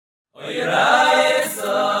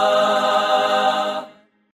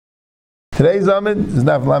Today's amud is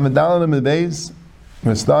Daf Lamed Dalet Amud Beis.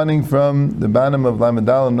 We're starting from the bottom of Lamed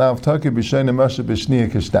Dalet now.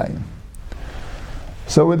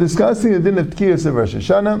 So we're discussing the din of Tkiyas of Rosh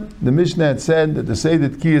Hashanah. The Mishnah had said that to say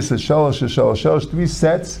that Tkiyas is Shalosh, 3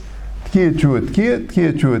 sets. Tkiya, Trua, Tkiya,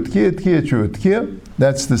 Tkiya, Trua, Tkiya, Tkiya, Trua, Tkiya.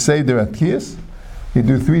 That's the Seder at Tkiyas. You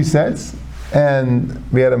do 3 sets. And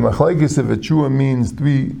we had a machlekes if a Trua means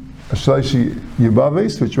 3 Shloshi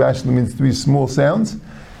Yibaves, which actually means 3 small sounds.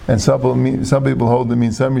 And some people hold it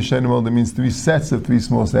means some Rishonim hold it means 3 sets of 3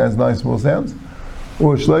 small sounds, 9 small sounds,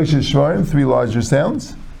 or Shlosh Shvarim, 3 larger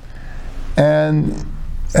sounds. And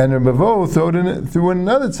Rabbi threw in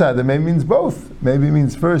another side that maybe means both. Maybe it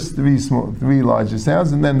means first 3 larger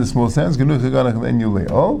sounds and then the small sounds. So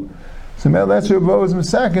now that's Rabbi was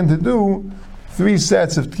misaken to do 3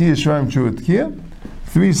 sets of Tkiya Shvarim Trua Tkiya,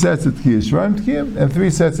 3 sets of Tkiya Shvarim Tkiya, and 3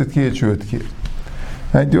 sets of Tkiya Trua Tkiya.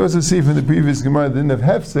 And you also see from the previous Gemara the din of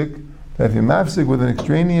hefsek, that if you mafsek with an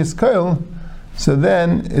extraneous koil, so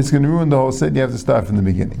then it's going to ruin the whole set. You have to start from the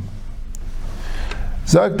beginning.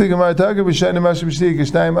 Sagt the Gemara, Tage b'shayne mashe b'shtik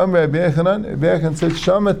kishtayim amr Rabbi Aharon. Rabbi Aharon said,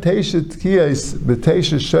 Shama teisha tkiyas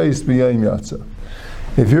b'teisha shayis b'yayim yatsa.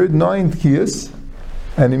 If you heard 9 tkiyas,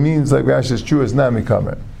 and it means like Rashi's true is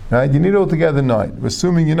namikamer, right? You need altogether 9. We're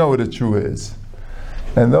assuming you know what a true is,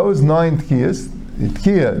 and those 9 tkiyas.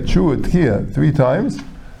 Tkiya, Trua, Tkiya, 3 times,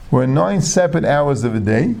 were 9 separate hours of a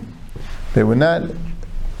day. They were not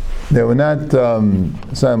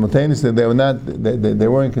simultaneously. They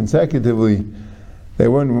weren't consecutively. They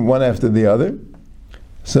weren't one after the other.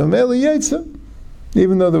 So Mele Yetza,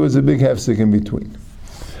 even though there was a big hefsek in between.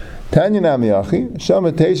 Tanya Namiyachi,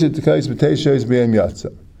 Shama Teisha Tkais B'Teisha Is B'Yem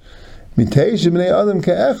Yatza. Miteisha B'nei Adam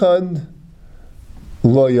Ke'echad.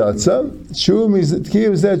 Lo yatsa, shum is tkiya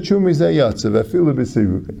is that shum is that yatsa. Vafilu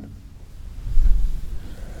b'sirugin.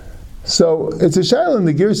 So it's a shayla in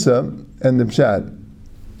the girsa and the pshat.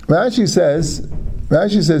 Rashi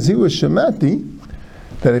says he was shamati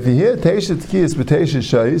that if you hear teisha tkiyas b'teisha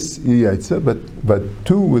shayis you yatsa, but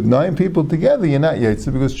 2 with 9 people together you're not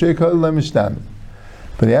yatsa because sheikol lemishtami.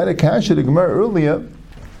 But he had a kasha the Gemara earlier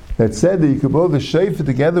that said that you could bow the shayfa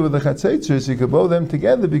together with the chatzitzers. You could bow them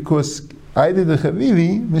together because either the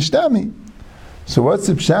chavivi mishtami. So what's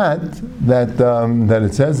the pshat that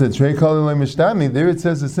it says that trei kalilei mishtami? There it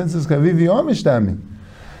says that since it's chavivi or mishtami,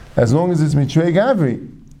 as long as it's mitrei gavri.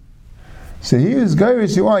 So he is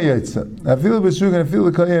gairis you are yetza. Afilu b'shuk and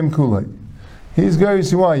afilu kayem kulei. He is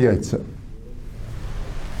gairis you are yetza.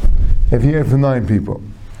 If you hear from 9 people,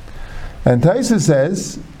 and Taisa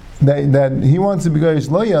says that he wants to be gairis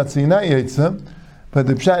lo yatza, not yetza. But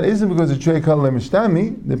the pshat isn't because of trei kol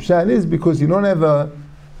lemishtami. The pshat is because you don't have a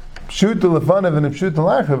pshuta lefanav and a pshuta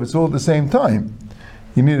lachav. It's all at the same time.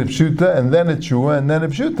 You need a pshuta and then a chua and then a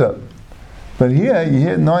pshuta. But here you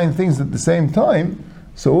hear 9 things at the same time.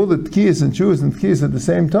 So all the tkiyas and chuas and tkiyas at the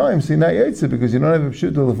same time. So you're not yetzer because you don't have a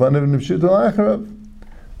pshuta lefanav and a pshuta lachav.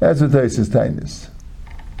 That's what Taisa's tainus.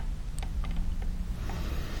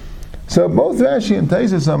 So both Rashi and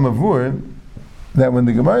Taisa are mavur that when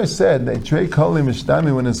the Gemara said that trei koli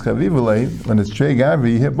mishtami when it's chavivulei, when it's trei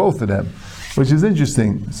gavri, you hear both of them, which is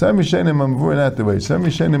interesting. Some Rishonim amavur not the way. Some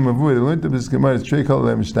Rishonim amavur they learned of this Gemara is trei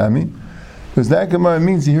koli mishtami, because that Gemara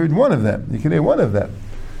means you heard one of them. You can hear one of them.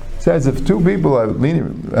 It says if 2 people are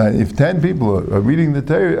if 10 people are reading the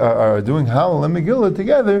Torah, are doing Hallel and Megillah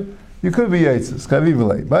together, you could be yitzis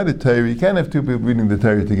chavivulei. By the Torah, you can't have 2 people reading the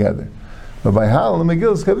Torah together. But by Hallel and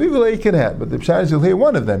Megillah, chavivulei you can have. But the pshat is you'll hear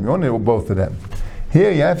one of them. You won't hear both of them. Here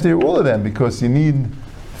you have to hear all of them because you need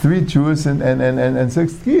 3 chuas and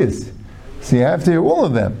 6 tkiyas. So you have to hear all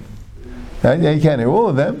of them. Right? Yeah, you can't hear all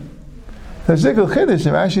of them. So Shikl Chiddush,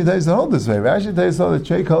 Rashi tells the whole this way. Rashi tells the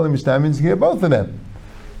trei kol mishtami means you can hear both of them.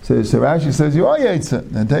 So Rashi says you are yetzer.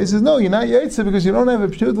 And Tais says no, you're not yetzer because you don't have a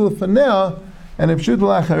pshuta l'faneh and a pshuta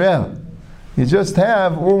l'achareh. You just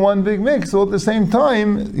have all one big mix all at the same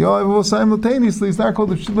time. You have all simultaneously. It's not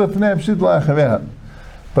called a pshuta l'faneh, pshuta l'achareh.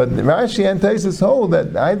 But Rashi and Taisus hold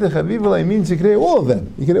that either chavivulei means you can hear all of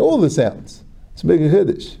them. You can hear all the sounds. It's a big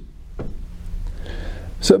chiddush.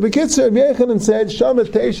 So B'kitzur, Rabbi Aharon said, Shama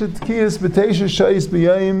teisha tkiyas b'teisha shayis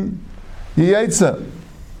b'yayim yiyetza.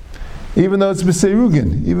 Even though it's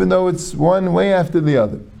b'seirugin, even though it's one way after the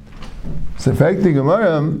other. So in fact, the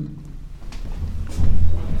Gemara,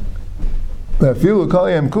 V'afilu kol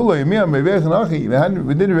yam kulo yimiyam Rabbi Aharon achi,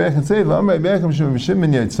 we did Rabbi Aharon say, V'am Rabbi Aharon shem v'shim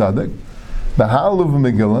yitzadik, B'hal of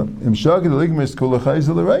Megillah, im shagid l'igmis kula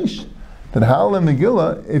chayzel l'reish. That Hal and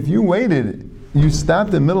Megillah, if you waited, you stopped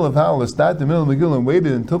in the middle of Hal, or stopped in the middle of Megillah and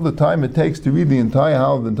waited until the time it takes to read the entire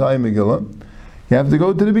Hal of the entire Megillah, You have to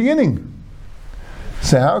go to the beginning.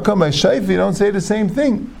 So how come by Shaifa you don't say the same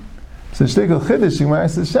thing? So Shtikal Chiddush, Gemara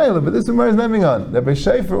says Shaila, but this Gemara is moving on. That by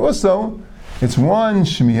Shaifa also, it's one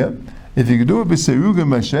Shmiya. If you could do it by Serugin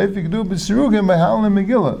by Shaifa, you could do it by Serugin by Halal and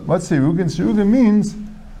Megillah. What's Serugin? Serugin means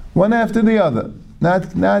one after the other,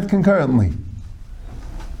 not concurrently.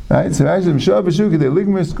 Right? So actually, Mishah B'Shukah, the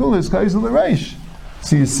Ligmer school is Kaisel Reish.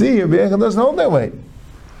 So you see, Rabbi Echon doesn't hold that way.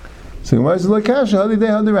 So Gemara says, "Like Kasha, Hadi Day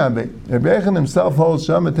Hadi Rabbi." Rabbi Echon himself holds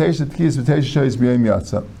Sham Matesha Tkiyas Matesha Shoyis B'Yom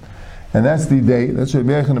Yatsa, and that's the day. That's what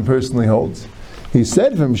Rabbi Echon personally holds. He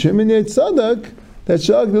said from Shimon Yetzadak that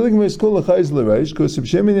Shag the Ligmer school Kaisel Reish, because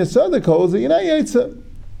Shimon Yetzadak holds that you're not Yetza.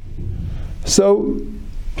 So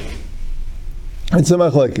it's a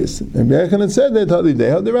machlekes. Rabbi Echon had said that Hadi Day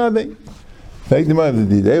Hadi Rabbi. Take the mind of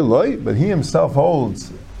the day, but he himself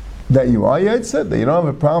holds that you are Yetzet, that you don't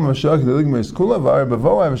have a problem with Shak, the Ligmer is Kula,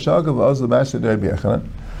 Bavo, I have a Shak of Azla Basha, Rabbi Echon.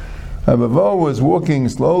 Bavo was walking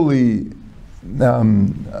slowly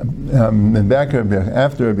in back of Rabbi,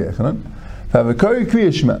 after Rabbi Echon. Have a Kari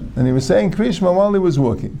Kriyashma, and he was saying Kriyashma while he was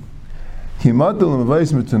walking. When he got to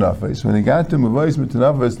Mavais Mutanafis,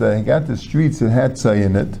 that he got the streets that had Tzay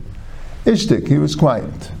in it, Ishtik, he was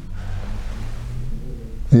quiet.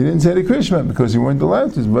 He didn't say the Krishma because he weren't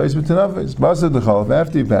allowed to.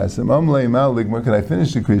 After he passed him, can I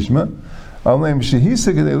finish the Krishma?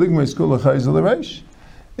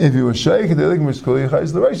 If he was shaykh, the ligma school, he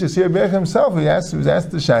see Rabbi himself. He was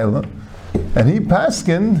asked the Shaila, and he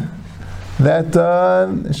paskined that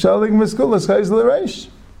Shaligma school is chayz l'reish.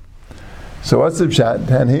 So what's the pshat?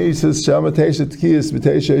 And here he says Shamatesha Tkiyas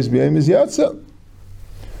B'Teisha is B'Yom is Yatsa.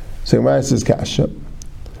 So Gemara says Kasha.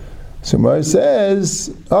 So Gemara says,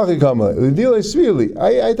 "Achi Kamala L'Dilei Svili."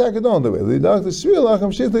 I take it on the way. L'Dilei Svili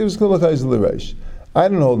Acham Shitli was Kol Chayz l'reish. I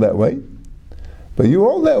don't hold that way, but you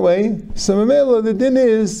hold that way. So Mamela, the din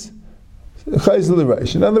is Chayz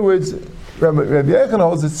l'reish. In other words, Rabbi Echon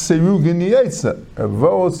holds it's Serugin Yaitza. Rabbi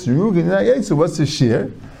holds Serugin Yaitza. What's the shear?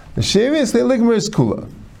 The shear is the Ligmer is Kula.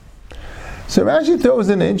 So Rashi throws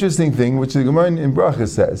in an interesting thing, which the Gemara in Bracha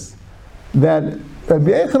says, that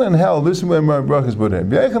Rabbi Echon held, this is where my Bracha is put in,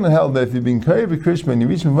 Rabbi Echon held that if you've been Kari B'Krishma and you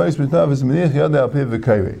reach Mavais B'Tavas Menich Yada Al Piv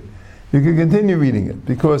V'Kari, you can continue reading it,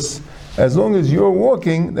 because as long as you're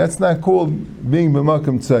walking, that's not called being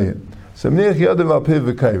B'Makam Tzayir. So Menich Yada Al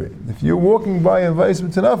Piv V'Kari. If you're walking by a Vais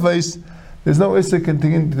B'Tanafais, there's no Issa to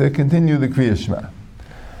continue the Kriya Shema.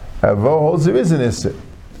 Avo holds there is an Issa.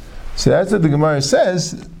 So that's what the Gemara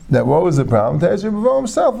says, that what was the problem? Ta'ez Avo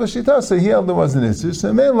himself, Lashitasa, he held there was an Issa,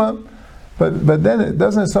 so Mela, but then it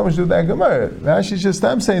doesn't have so much to do with that Gemara. Rashi just,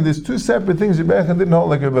 I'm saying there's two separate things Rabbi Echon didn't hold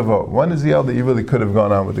like Rabbi Avo. One is he held that you really could have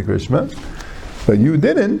gone on with the Krishma, but you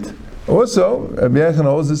didn't. Also, Rabbi Echon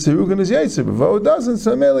holds that Serugin is Yaitzer, Rabbi Avo doesn't,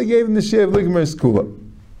 so Mela gave him the share of Ligmer Skula.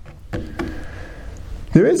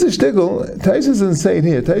 There is a shtickle, Taisus doesn't say it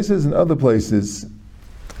here, Taisus in other places,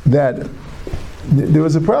 that there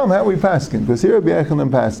was a problem how we paskin, because here Rabbi Echon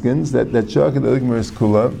and paskins, that Shak and the Ligmer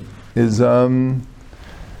Skula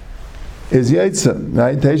is Yaitza,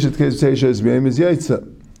 right? Teisha is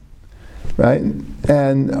Yaitza, right?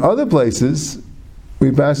 And other places,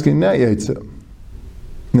 we paskin not Yaitza.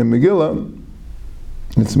 In the Megillah,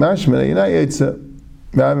 it's Mashmeh, you're not Yaitza.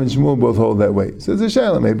 Rav and Shmuel both hold that way. So there's a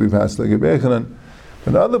shayla, maybe we pass like Rabbi Echon.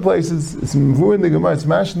 But in other places, it's Mvur in the Gemara, it's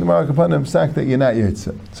Mash in the Mark upon them, Psak that you're not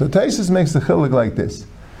Yetza. So Taisus makes the chiluk like this.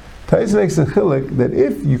 Taisus makes the chiluk that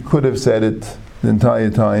if you could have said it the entire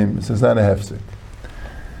time, so it's not a hefsek.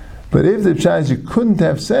 But if the chance you couldn't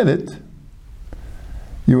have said it,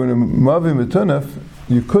 you were in a Mavim Metunaf,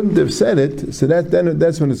 you couldn't have said it, so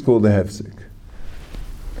that's when it's called a hefsek.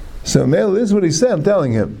 So Mel, this is what he said, I'm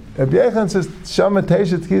telling him. Rabbi Echon says, Shama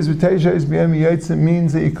Teisha Tkiyas V'Teisha is B'Yom Yaitza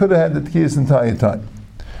means that you could have had the Tkiyas the entire time.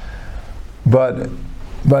 But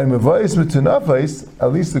by Mavais M'Tunafais,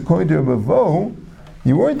 at least according to Rabbi Vo,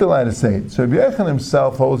 you weren't allowed to say it. So Rabbi Echon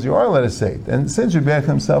himself holds you are allowed to say it. And since Rabbi Echon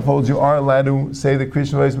himself holds you are allowed to say the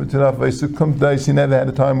Krishna Vais M'Tunafais, so come dice, you never had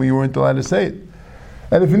a time where you weren't allowed to say it.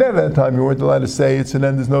 And if you never had a time you weren't allowed to say it, so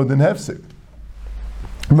then there's no din hefsek.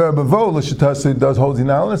 Rabbi Vo, L'Shatasa, does hold you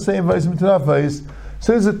now, let's say in Vais M'Tunafais,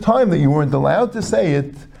 so there's a time that you weren't allowed to say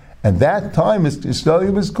it, and that time is Shtali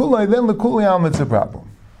B'Skulai, then L'Kulei Alm, it's a problem.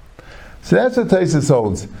 So that's what Taisus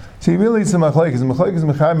holds. So you really it's a machlekes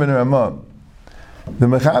Mechaber and Ramah. The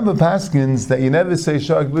Mechaber paskins that you never say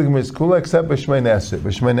Shak L'Ligmer Skula except by Shmein Esrei.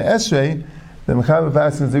 By Shmein Esrei, the Mechaber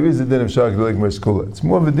paskins there is a din of Shak L'Ligmer Skula. It's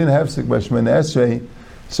more of a din hefsek by Shmein Esrei.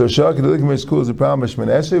 So Shak L'Ligmer Skula is a problem by Shmein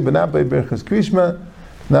Esrei, but not by Berchas Krishma,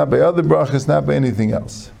 not by other brachas, not by anything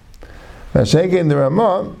else. Now, Sheke in the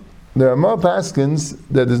Ramah paskins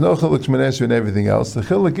that there's no chiluk Shmein Esrei and everything else. The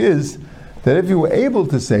chiluk is that if you were able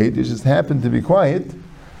to say it, you just happened to be quiet,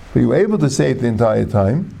 but you were able to say it the entire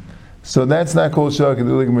time, so that's not called Shagad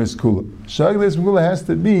Ligmer Skula. Shagad Skula has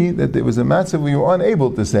to be that there was a matzah where you were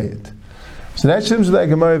unable to say it. So that shims that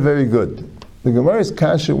Gemara very good. The Gemara's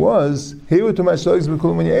kasha was, here with Tumat Shagad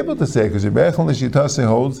Skula when you're able to say it, because your Bechel Nishitase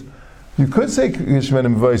holds, you could say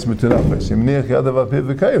Yishmenim Voice Mutanafis, Yimnich Yadav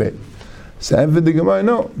Apiv V'Kaireh. So after the Gemara,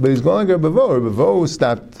 no, but he's going like Rabbi. Rabbi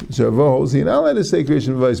stopped, so Rabbi holds, he's not allowed to say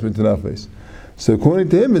Krishna Voice Mutanafis. So according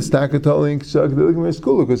to him, it's Takatoling Shagad Ligmer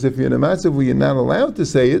Skula, because if you're in a matzah where you're not allowed to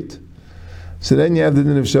say it, so then you have the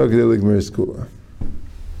din of Shagad Ligmer Skula.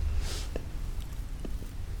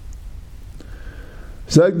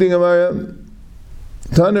 Zag the Gemara,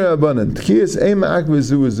 Taner Abanan, Tkiyas ein ma'ak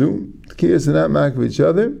v'zu, Tkiyas are not ma'ak of each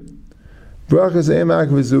other, Brachas ein ma'ak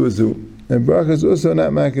v'zu, and Brachas also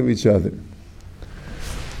not ma'ak of each other.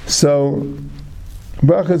 So,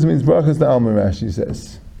 Brachas means Brachas the Alma, Rashi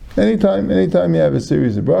says. Anytime you have a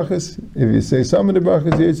series of Brachas, if you say some of the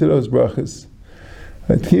Brachas, you answer those Brachas.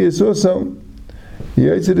 But Tkiyas also,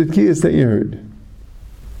 you answer the Tkiyas that you heard.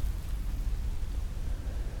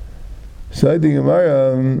 So I think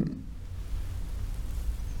Gemara,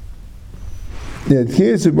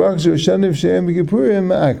 Tkiyas of Brachas are Shanim She'em B'Kippurim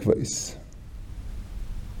Ma'akvais.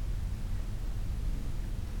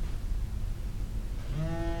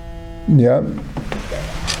 Yeah.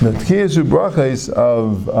 The Tkiyas of Brachas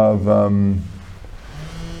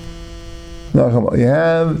you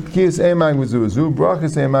have Tkiyas Eimag V'Zuzu,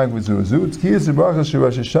 Brachas Eimag V'Zuzu, Tkiyas of Brachas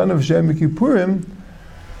Rosh Hashanah V'Shem B'Kippurim,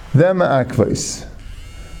 them Ma'akvais.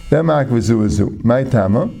 Them Ma'ak V'Zuzu. My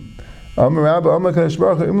Tama. Amar Rabbi, Amar Kadosh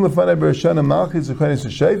Baruch Hu, Im Lefanei B'Rashana Malchis Zechonis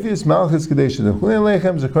Shayfis, Malchis Kadesh Zechulei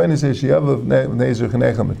Lechem, Zechonis Yeshiyav Nezer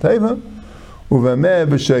Chanechem Ateva, Uvameh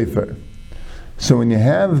B'Shayfer. So when you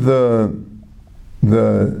have the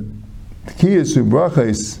Tkiyas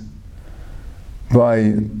Ubrachas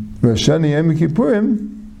by Rosh Hashanah Yom Kippurim,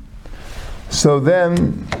 so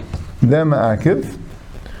then they're ma'akiv,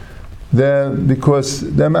 because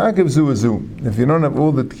they're ma'akiv zu. If you don't have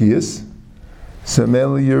all the Tkiyas, so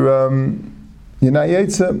you're not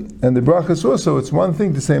Yetzah, and the Brachas also, it's one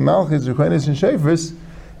thing to say Malchus, Rechonis, and Shafris.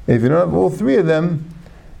 If you don't have all three of them,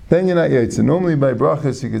 then you're not Yetzah. Normally by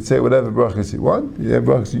Brachas, you could say whatever Brachas you want. You have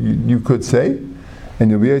Brachas you could say, and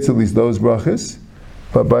you'll be Yetzah at least those Brachas.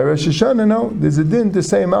 But by Rosh Hashanah, no, there's a din to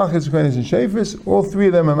say Malchus, Rechonis, and Shafris. All three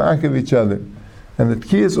of them are Ma'akiv each other. And the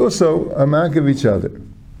Tkiyas also are Ma'akiv each other.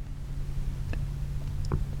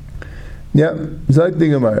 Yeah, Zayt the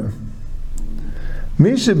Gemara.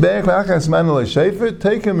 Take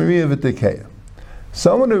a Maria V'Tekeya.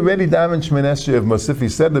 Someone already davened Shemini Esrei of Mosif, he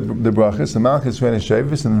said the brachas, the Malchus Shemini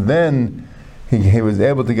Shafris, and then he was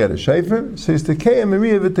able to get a Shafer, so he's Tekeya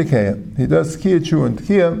Maria V'Tekeya. He does Tekiya True and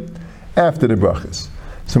Tekiya after the brachas.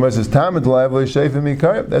 So when it says Tamid L'Avli Shafer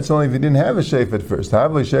Mikar, that's only if you didn't have a Shafer at first.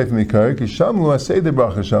 Havli Shafer Mikar, Ki Shamlu Asay the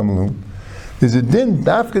brachas Shamlu. There's a din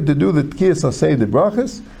dafka to do the Tekiyas Asay the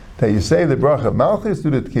brachas, that you say the bracha of Malchus, do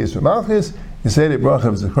the Tekiyas for Malchus, you say the bracha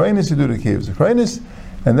of Zechronis, you do the Tekiyah of Zechronis,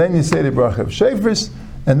 and then you say the bracha of Shafris,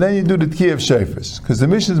 and then you do the Tekiyah of Shafris. Because the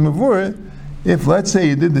Mishnah is Mavur, if let's say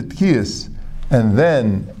you did the Tekiyas, and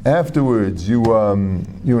then afterwards you in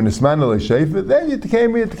the Smanal Shafir, then you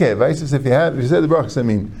Tekiyah me a Tekiyah. If you said the brachas,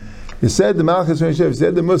 you said the Malchus, you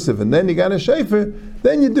said the Musaf, and then you got a Shafir,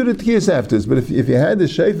 then you do the Tekiyas afterwards. But if you had the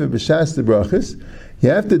Shafir b'shas the brachas, you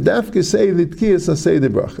have to dafka say the Tekiyas or say the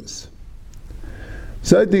brachas.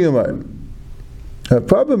 So I think about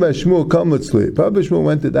Papa Shmuel Kamlutzli. Papa Shmuel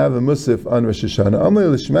went to daven Musaf on Rosh Hashanah. Amar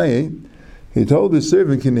L'Shmei, he told his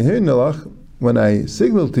servant, "Can you hear Nalach when I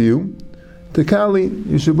signal to you to Kali?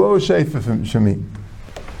 You should blow a shayfa from Shemi."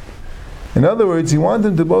 In other words, he wanted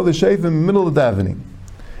him to blow the shayfa in the middle of davening.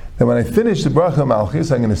 Then when I finish the bracha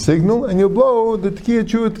Malchus, I'm going to signal, and you'll blow the Tekiya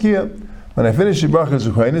True Tekiya. When I finish the bracha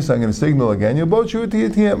Zechronis, I'm going to signal again. You'll blow True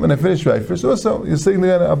Tekiya. When I finish Shayfers, also you'll signal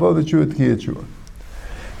again. I'll blow the True Tekiya True.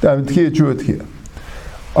 Tekiya True Tekiya.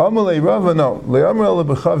 Amalei Rava, no.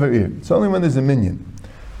 It's only when there's a minyan.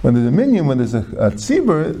 When there's a minyan, when there's a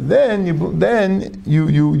tzibur, then you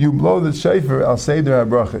blow the shayfer al seder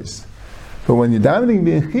habrachas. But when you're davening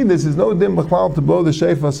b'yechidus, there's no dim b'chlal to blow the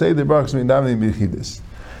shayfer al seder brachas when you're davening b'yechidus.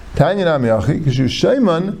 Tanya nam yachi, because you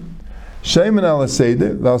shayman al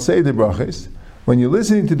seder brachas. When you're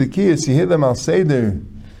listening to the kiyas, you hear them al seder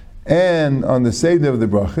and on the seder of the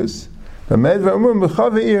brachas. But medvar umur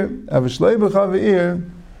b'chavir, avashlei b'chavir.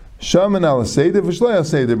 Shaman al seder v'shlei al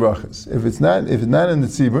seder brachas. If it's not in the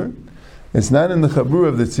tzibur, it's not in the chabur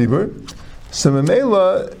of the tzibur. So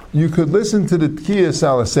memela, you could listen to the tkiyas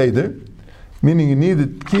al seder, meaning you need the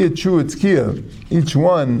tkiyah true tkiyah, each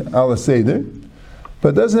one al seder. but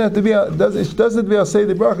it doesn't have to be. It doesn't have to be. I'll say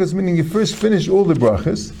the brachas, meaning you first finish all the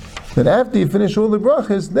brachas. Then after you finish all the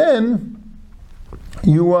brachas, then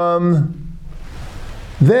you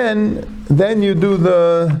then you do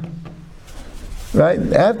the right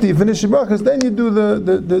after you finish the brachas. Then you do the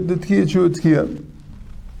tkiyah true tkiyah.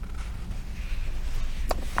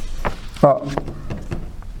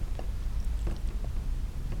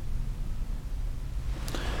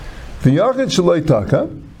 The yachid shaloi taka,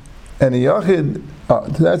 and the yachid.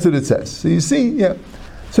 That's what it says. So you see, yeah.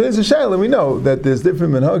 So there's a shayla. We know that there's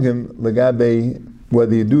different menhagim legabe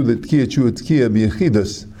whether you do the tkiyah true tkiyah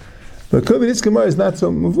b'yechidus. But could be this gemara is not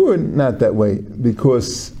so mavur, not that way,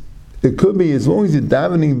 because it could be as long as you're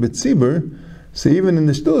davening b'tzibur. So even in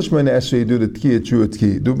the Shtil Shemona Esrei, you do the tkiyah true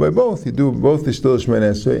tkiyah. You do by both. You do both the Shtil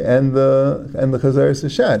Shemona Esrei and the Chazaras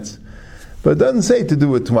Hashatz. But it doesn't say to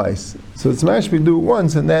do it twice. So it's mashbi do it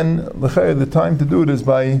once, and then the time to do it is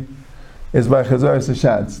by Chazaras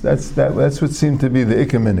Hashatz. That's what seemed to be the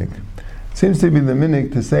Ikka minig. It seems to be the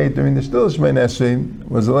minig to say during the Shtil Shemona Esrei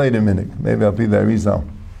was a later minig. Maybe I'll be the Arizal.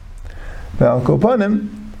 Now Kopanim,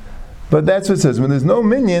 but that's what it says. When there's no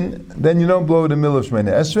minyan, then you don't blow the middle of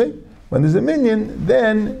Shemona Esrei. When there's a minyan,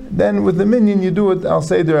 then with the minyan you do it. I'll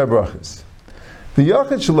say there are brachas. The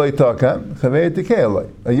yachid shaloi taka chavei tekeya.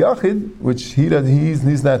 A yachid which he's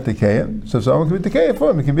not tekeya, so someone can be tekeya for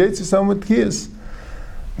him. He can be to someone with tekiyas.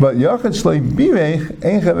 But yachid shaloi birech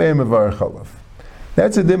ein chavei mevarach alav.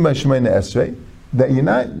 That's a din by Shemona Esrei that you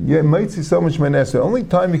might see so much Shemona Esrei. Only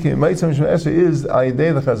time you can might see so much Shemona Esrei is al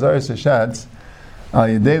yedei the chazaras hashatz, al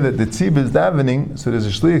yedei that the tzibah is davening. So there's a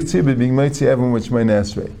shliach tzibah being might see everyone with Shemona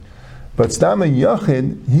Esrei. But Stam a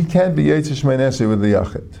Yachid, he can't be Yitzhak Shemona Esrei with the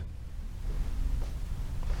Yachid.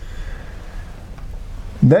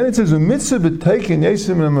 Then it says, a mitzvah b'teikin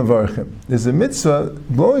yesim and mavarchim. There's a mitzvah,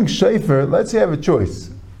 blowing shofar, let's say you have a choice.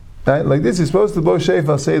 Right? Like this, you're supposed to blow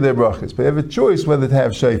shofar, say their brachas. But you have a choice whether to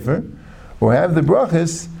have shofar or have the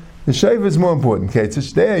brachas. The shofar is more important. Okay, it's a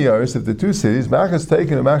shtei ayaris, if the two cities, Machas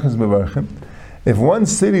teikin and Machas mavarchim, if one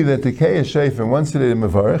city that tekei a shofar and one city that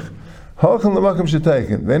mavarch,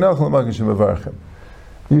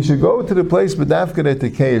 you should go to the place b'dafka that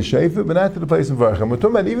tekei is shofar, but not to the place of varchim. We're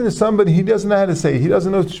talking about even if somebody, he doesn't know how to say, he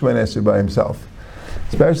doesn't know Shemona Esrei by himself.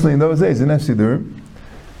 Especially in those days, in Efsidur,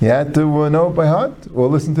 you had to know it by heart, or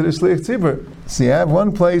listen to the shliach tzibur. So you have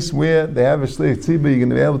one place where they have a shliach tzibur, you're going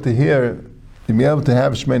to be able to hear, you'll be able to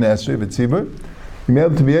have Shemona Esrei, but tzibur. You'll be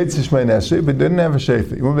able to be Yitzhak Shemona Esrei, but didn't have a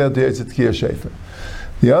shofar. You won't be able to hear Yitzhak tkiyah shofar.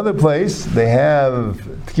 The other place, they have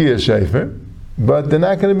tkiyah shofar, but they're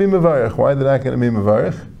not going to be mevarach. Why they're not going to be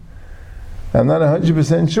mevarach? I'm not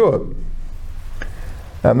 100%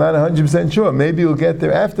 sure. Maybe you'll get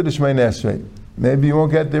there after the Shemona Esrei. Maybe you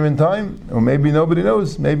won't get there in time, or maybe nobody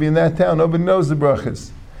knows. Maybe in that town nobody knows the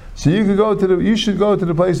brachas. So you should go to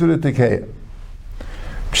the place with the tekeiah.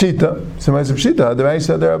 Pshita. Somebody says pshita.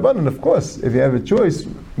 Deraisa derabanan. Of course, if you have a choice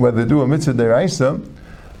whether to do a mitzvah deraisa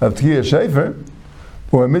of tkiyah shofar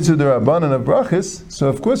or a mitzvah derabanan of brachas, so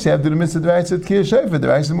of course you have to do the mitzvah deraisa of tkiyah shofar.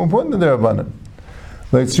 Deraisa is more important than derabanan.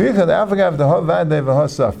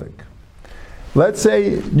 Let's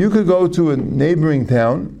say you could go to a neighboring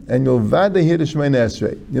town and you'll vada here to Shemona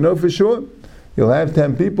Esrei. You know for sure, you'll have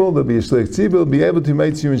 10 people, there'll be a shliach tzibur, will be able to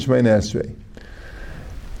make you in Shemona Esrei.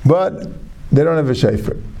 But they don't have a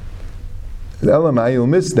shofar. Elamai, you'll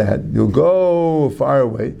miss that. You'll go far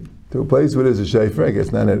away to a place where there's a shofar, I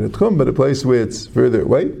guess not at a tchum, but a place where it's further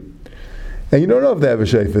away. And you don't know if they have a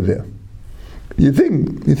shofar there. You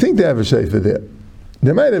think they have a shofar there.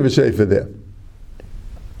 They might have a shofar there.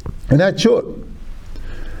 You're not sure.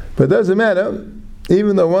 But it doesn't matter.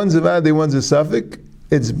 Even though one's a vadi, one's a suffix,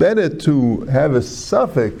 it's better to have a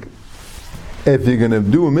suffix. If you're going to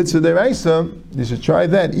do a mitzvah deraisa, you should try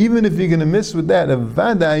that. Even if you're going to miss with that, a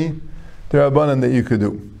vadai, there are abundant that you could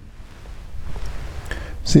do.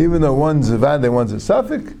 So even though one's a vadai, one's a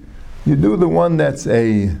suffix, you do the one that's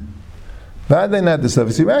a vadai, not the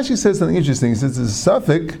suffix. He actually says something interesting. He says it's a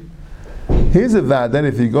suffix. Here's a vad that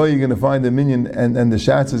if you go, you're going to find the minion and the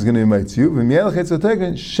shatz is going to be made to you. Maybe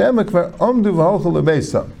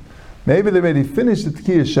they already finished the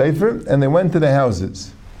tkiyah shofar and they went to the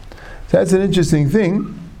houses. So that's an interesting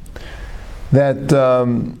thing. That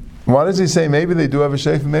why does he say maybe they do have a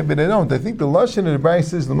shofar, maybe they don't? I think the lashon of the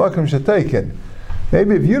Brayis is l'makom shetayken.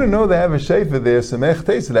 Maybe if you don't know they have a shofar there, samech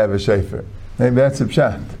teis they have a shofar. Maybe that's a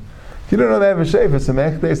pshat. If you don't know they have a shofar,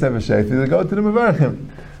 samech teis have a shofar. They go to the mevarchim.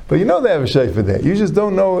 But you know they have a shofar there. You just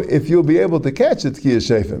don't know if you'll be able to catch the tkiyah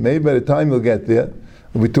shofar. Maybe by the time you'll get there,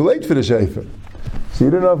 it'll be too late for the shofar. So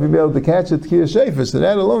you don't know if you'll be able to catch the tkiyah shofar. So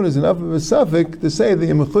that alone is enough of a suffix to say that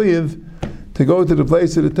you're mechuyev to go to the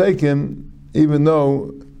place of the taken even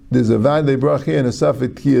though there's a Vadei Bracha and a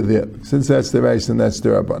Safek Tkiyah there. Since that's the Reish and that's the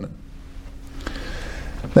Rabbanan.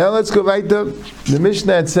 Now let's go right up. The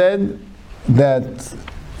Mishnah had said that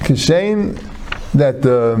Kishem,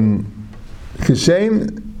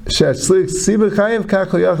 Shashlich Tzibah Chayev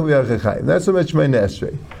Kach L'Yachav Yachav Chayev. That's what Shemay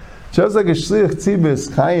Esrei. Just like a Shlich Tzibah is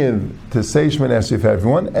Chayev to say Shemay Esrei for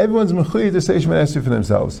everyone's Mechuyev to say Shemay Esrei for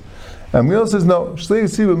themselves. And Mil says no. Shlich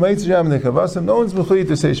Tzibah Meitzah Jam Nechavasam. No one's Mechuyev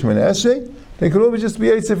to say Shemay Esrei. They could always just be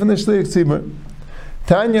Eitzah from the Shlich Tzibah.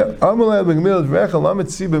 Tanya Amalei B'Gemil V'Rechel Lamet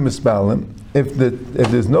Tzibah Mispalim. If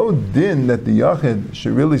there's no din that the Yachid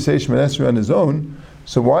should really say Shemay Esrei on his own,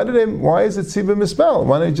 so why is it Tzibah Mispal?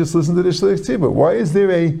 Why don't you just listen to the Shlich Tzibah? Why is there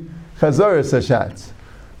a Chazaras Hashatz?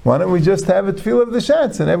 Why don't we just have a tefillah of the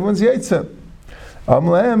Shatz and everyone's Yetzah?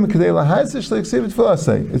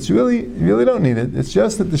 It's really, you really don't need it. It's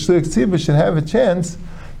just that the Shlich Tzibah should have a chance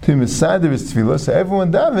to misader his tefillah, so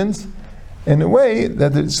everyone davens in a way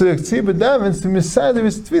that the Shlich Tzibah davens to misader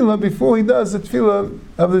his tefillah before he does the tefillah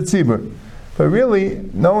of the Tzibah. But really,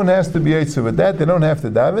 no one has to be Eitzah with that. They don't have to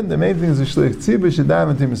daven. The main thing is the Shlich Tzibah should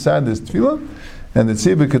daven to Misad his tefillah, and the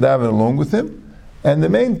Tzibah could daven along with him. And the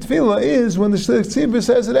main tefillah is when the Shlich Tzibah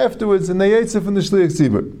says it afterwards, and they Eitzah from the Shlich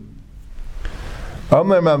Tzibah. You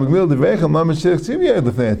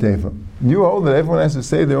hold that everyone has to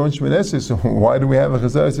say their own Shemoneh Esrei, so why do we have a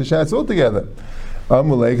Chazaras Hashatz altogether?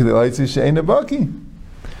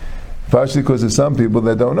 Partially because there's some people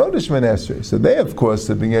that don't know the Shemoneh Esrei, so they, of course,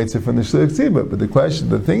 are being Eitzah from the Shlich Tzibah. But the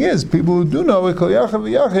thing is, people who do know it, Kol Yachav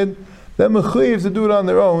V'Yachid, they're mechuyev to do it on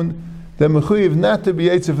their own. They're mechuyev not to be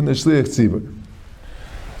Eitzah from the Shlich Tzibah.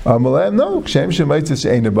 No, Kshem Shemaitzah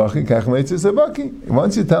She'ein Baki, Kach Meitzah Zabaki.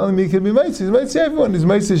 Once you're telling me he can be Meitzah, he's Meitzah everyone. He's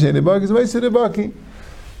Meitzah She'ein Baki, he's Meitzah Baki,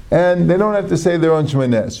 and they don't have to say their own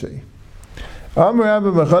Shemoneh Esrei. Amar Rabbi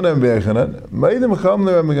Mechana B'Echanan, Meidim Cham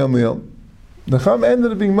LeRabbi Gamliel. The Cham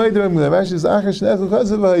ended up being made of the Rashi is Achar Shnechel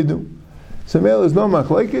Chazav V'Haidu. So there is no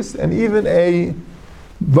machlekes, and even a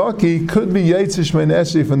Baki could be Yetzah Shemoneh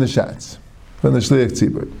Esrei from the Shatz, from the Shliach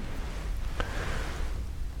Tzibur.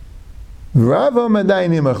 Rav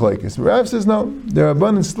Amadayni machlekes. Rav says no. The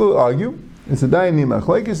Rabbanan still argue. It's a Dayni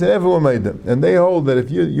machlekes, and everyone made them, and they hold that if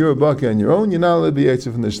you're a Baki on your own, you're not allowed to be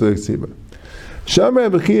Yetzah from the Shliach Tzibur. Shamar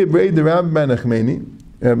Bechia braid the Rabbi Ben Nachmeni.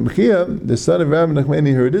 Bechia, the son of Rabbi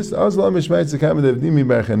Nachmani, heard this.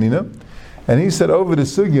 And he said over the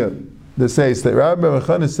sugya that says that Rabbi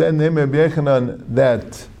Mechana said name Rabbi Yechanan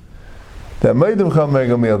that Meidim Chal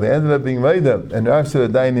Mergamil, they ended up being Meidim, and Rav said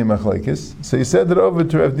a Dayni machlekes. So he said it over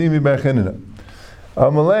to Rav Dimi Bar Chanina.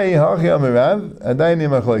 Amalei Hachi Amirav a Dayni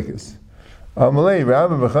machlekes. Amalei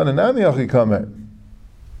Rabbi Mechana Nami Hachi Kamer.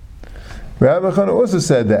 Rabbi Mechana also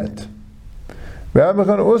said that. Rabbi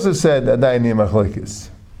Mechana also said a Dayni machlekes.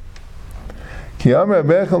 Ki Amar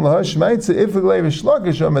Rabbi Yechon Lahash Maitze Ifiglei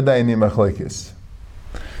V'Shlokish Am a Dayni machlekes.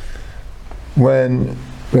 When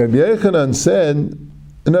Rabbi Yechanan said,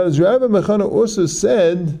 in other words, Rabbi Mechana also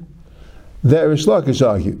said that Rish Lakish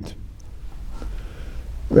argued.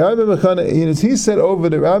 Rabbi Mechana, he said over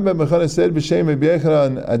the Rabbi Mechana said b'shem Rabbi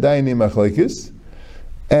Yechanan Adayni machlekes,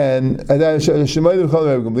 and Shemayim Chol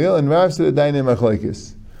Rabbi Gamliel, and Rav said Adayni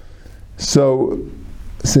machlekes. So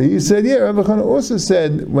he said, yeah, Rabbi Mechana also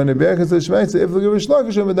said when Rabbi Yechanan said Shemayim, if we give Rish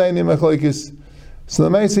Lakish Adayni machlekes, so the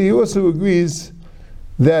Maisa he also agrees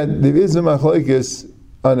that there is a machlekes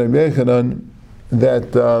on Rabbi Yechanan,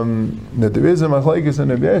 that there is a machlekes on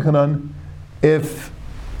Rabbi Yechanan if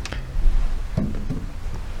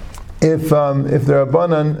the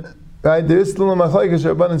Rabbanan, right, there is still a machlekes, the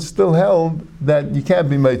Rabbanan still held that you can't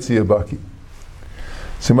be Meitzi a Baki.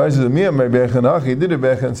 So Mar says, "Me and Rabbi Yechanan, he did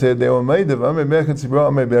Rabbi Yechanan said they were made of Rabbi Yechanan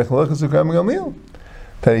Tzibra, Rabbi Yechanan Lachas Ukam Gamliel."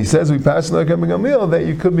 That he says we pass on Ukam Gamliel that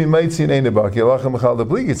you could be Meitzi in Ein Baki. Lacham Mechal the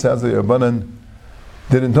Blig. It sounds like the Rabbanan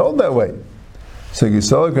didn't hold that way. So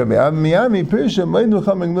Gisolak Rabbi Miyami Pirsha Meidu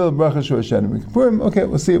Chaming Mil Bracha Shor Shana. Okay,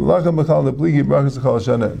 we'll see. Lacham Bechal the Pligi Bracha Shor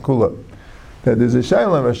Shana Kula. That there's a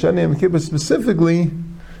Shailam Roshani and Kippur specifically.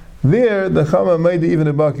 There, the Chama made even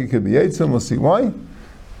a Baki could be Yitzim. We'll see why.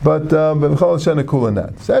 But Bechal Shana Kula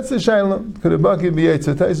not. So that's the Shailam. Could a Baki be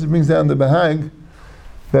Yitzim? Taisus brings down the Bahag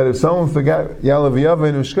that if someone forgot Yalav Yava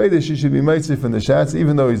and Ushkedish, he should be Yitzim from the Shatz,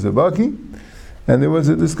 even though he's a Baki. And there was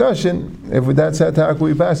a discussion if that's how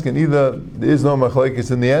we pass. Either there is no machlekes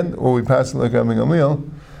in the end, or we pass like a meal.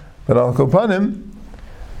 But al kopanim,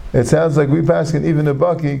 it sounds like we pass even a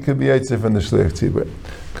baki could be yitzir from the shliach tzibur.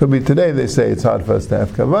 Could be today. They say it's hard for us to have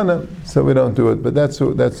kavana, so we don't do it. But that's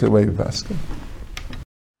the way we pass.